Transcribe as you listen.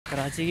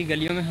कराची की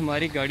गलियों में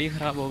हमारी गाड़ी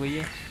ख़राब हो गई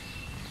है।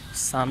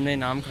 सामने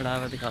इनाम खड़ा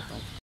हुआ दिखाता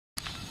हूँ।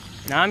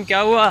 इनाम क्या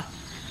हुआ?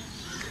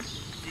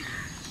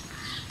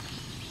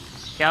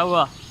 क्या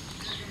हुआ?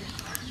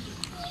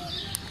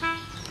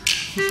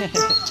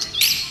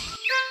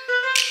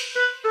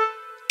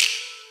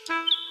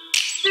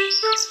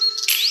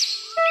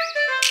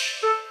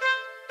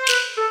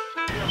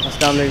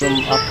 अस्सलाम वालेकुम,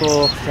 आपको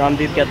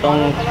खुशामदीद कहता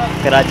हूँ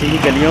कराची की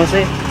गलियों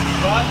से।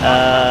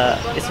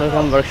 इस वक्त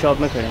हम वर्कशॉप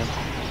में खड़े हैं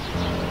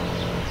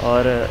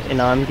और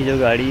इनाम की जो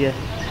गाड़ी है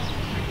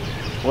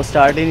वो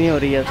स्टार्ट ही नहीं हो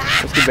रही है।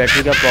 उसकी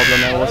बैटरी का प्रॉब्लम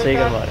है, वो सही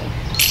करवा रहे हैं।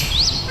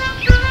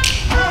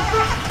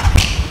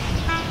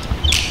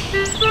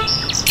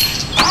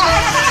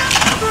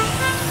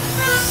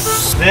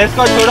 रेस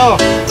को छोड़ो।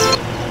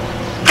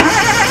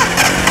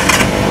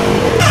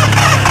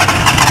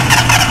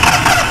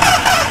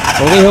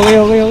 हो गई हो गई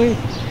हो गई हो गई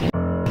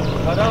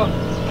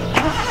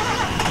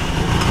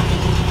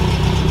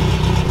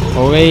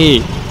हो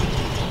गई।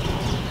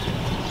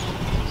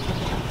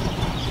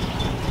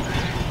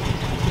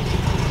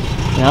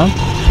 क्या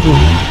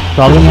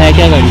प्रॉब्लम है?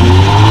 क्या गाड़ी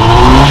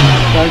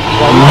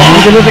गाड़ी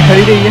दिनों से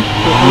खड़ी रही है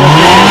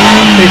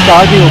तो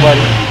स्टार्ट ही हो पा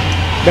रही,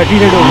 बैटरी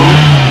रेड हो गई।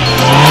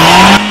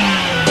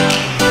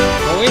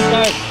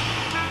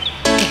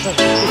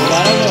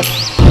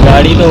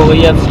 गाड़ी तो हो गई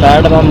है अब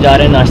स्टार्ट। अब हम जा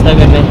रहे हैं नाश्ता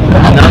करने।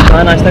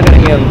 कहाँ नाश्ता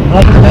करेंगे हम?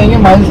 हाँ तो जाएंगे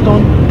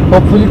माइलस्टोन,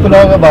 होपफुली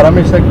खुला होगा 12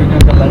 बजे तक, क्योंकि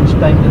उनका लंच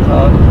टाइम जो था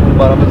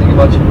 12 बजे के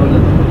बाद शुरू हो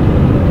जाता है।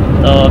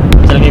 तो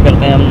चल के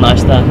करते हैं हम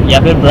नाश्ता, या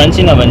फिर ब्रंच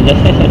ही ना बन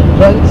जाए।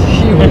 ब्रंच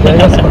ही हो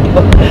जाएगा।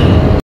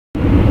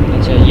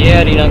 अच्छा, ये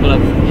अरीना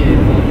क्लब,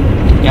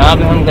 यहाँ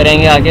पे हम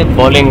करेंगे आगे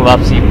बॉलिंग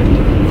वापसी पे।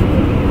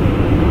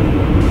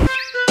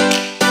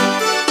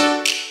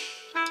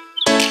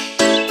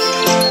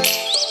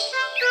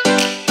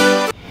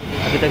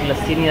 अभी तक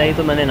लस्सी नहीं आई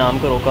तो मैंने नाम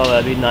को रोका हुआ है।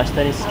 अभी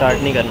नाश्ता नहीं स्टार्ट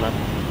नहीं करना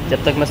जब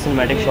तक मैं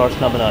सिनेमैटिक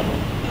शॉट्स ना बना लूँ।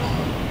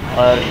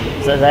 और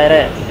ज़ाहिर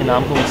है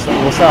इनाम को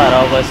गुस्सा आ रहा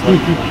होगा इस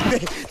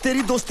वक्त।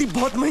 तेरी दोस्ती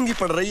बहुत महंगी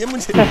पड़ रही है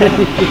मुझे।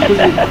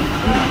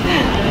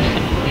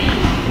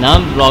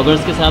 नाम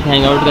ब्लॉगर्स के साथ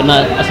हैंग आउट करना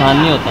आसान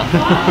नहीं होता।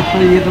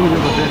 ये तो मुझे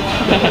पता है।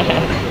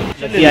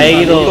 लस्सी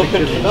आएगी तो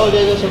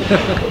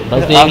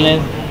बस देख लें।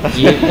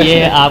 ये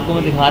आपको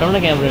मैं दिखा रहा हूँ ना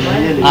कैमरे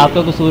में,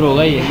 आपका कसूर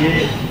होगा ये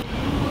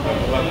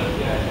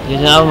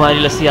जनाब। हमारी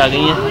लस्सी आ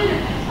गई है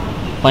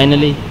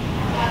फाइनली।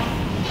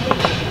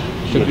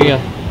 शुक्रिया।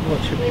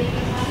 बहुत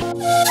शुक्रिया।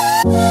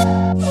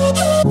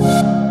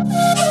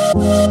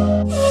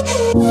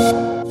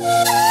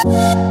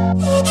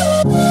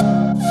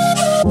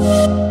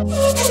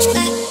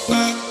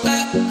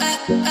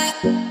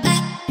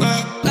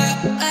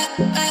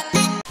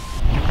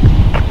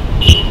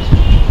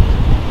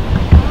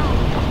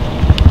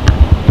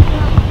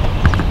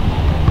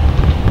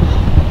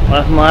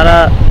 और हमारा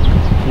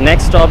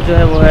नेक्स्ट स्टॉप जो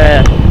है वो है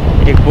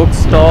एक बुक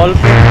स्टॉल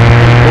पे,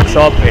 बुक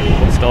शॉप पे,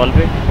 बुक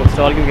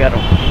स्टॉल क्यों कह रहा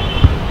हूँ।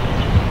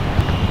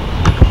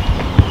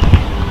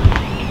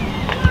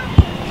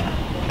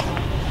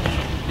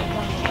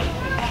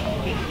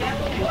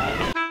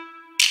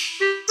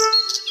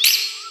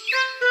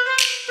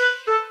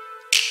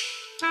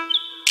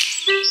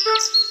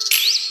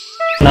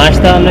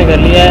 नाश्ता हमने कर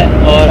लिया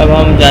है और अब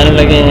हम जाने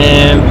लगे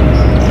हैं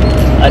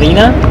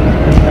arena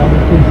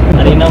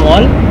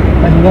mall,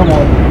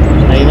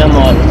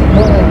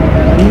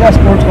 arena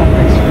sports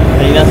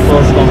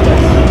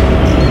complex.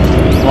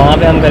 वहाँ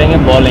पे हम करेंगे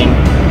बॉलिंग।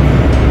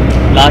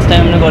 लास्ट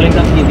टाइम हमने बॉलिंग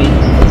कब की थी?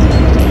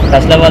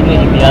 फैसलाबाद में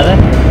की थी, याद है?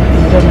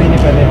 2 महीने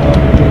पहले।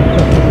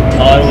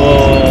 और वो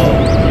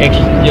एक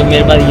जो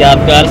मेरे पास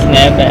यादगार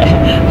स्नैप है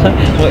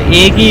वो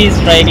एक ही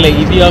स्ट्राइक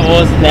लगी थी और वो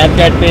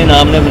स्नैपचैट पे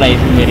नाम ने बनाई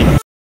थी मेरी।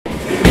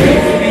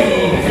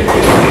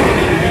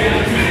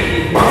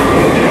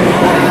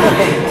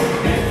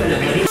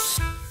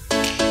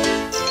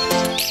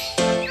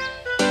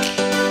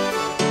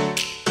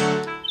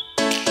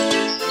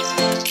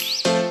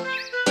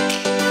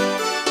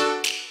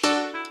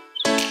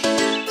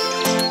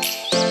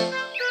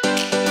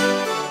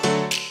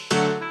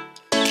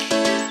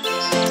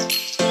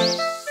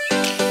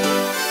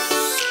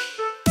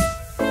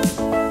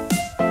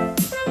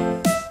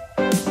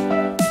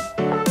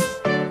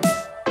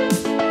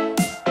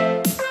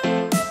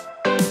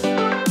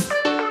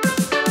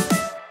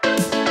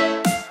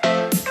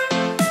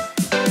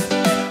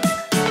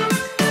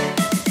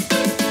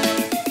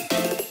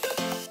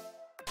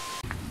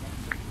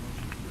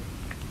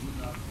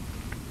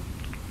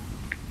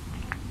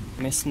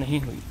 मिस नहीं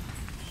हुई।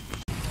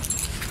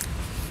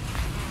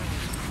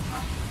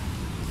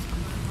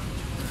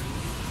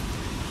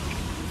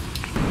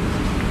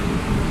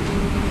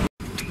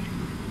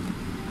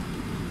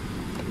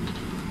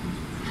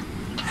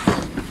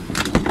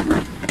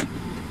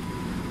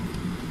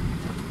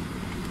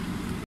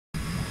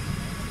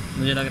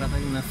 मुझे लग रहा था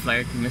कि मैं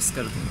फ़्लाइट मिस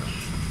कर दूँगा,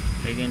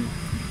 लेकिन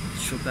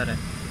शुक्र है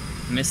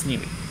मिस नहीं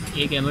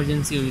हुई। एक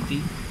इमरजेंसी हुई थी,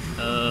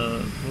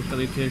 वो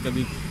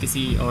कभी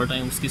किसी और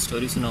टाइम उसकी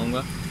स्टोरी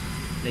सुनाऊंगा,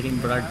 लेकिन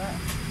बड़ा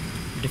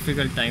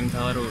डिफ़िकल्ट टाइम था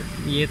और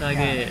ये था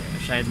कि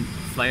शायद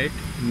फ़्लाइट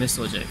मिस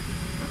हो जाए।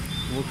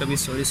 वो कभी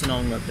स्टोरी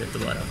सुनाऊंगा फिर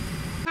दोबारा।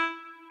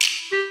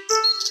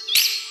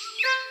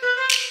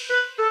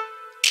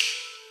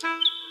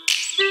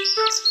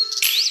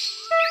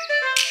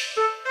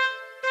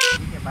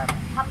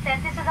 हम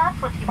 33,000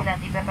 फुट की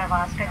बुलंदी पर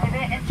प्रवास करते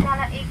हुए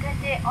इंशाल्लाह 1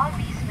 घंटे और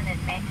 20 मिनट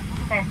में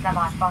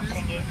फैसलाबाद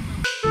पहुंचेंगे।